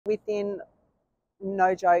within,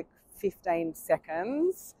 no joke, 15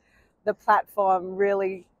 seconds, the platform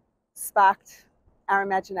really sparked our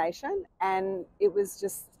imagination, and it was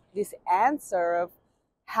just this answer of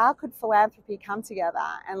how could philanthropy come together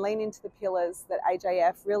and lean into the pillars that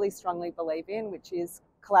AJF really strongly believe in, which is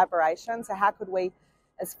collaboration. So how could we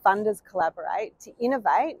as funders collaborate to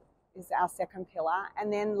innovate is our second pillar,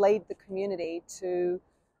 and then lead the community to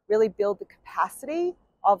really build the capacity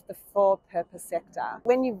of the for-purpose sector.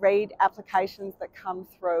 When you read applications that come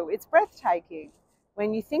through, it's breathtaking.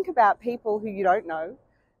 When you think about people who you don't know,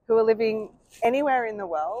 who are living anywhere in the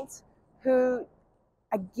world, who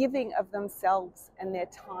are giving of themselves and their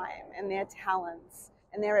time and their talents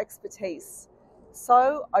and their expertise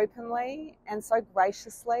so openly and so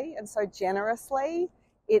graciously and so generously,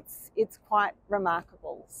 it's quite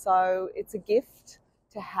remarkable. So it's a gift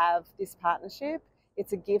to have this partnership.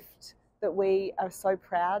 It's a gift that we are so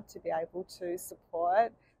proud to be able to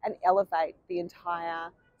support and elevate the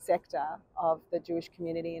entire sector of the Jewish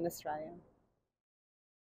community in Australia.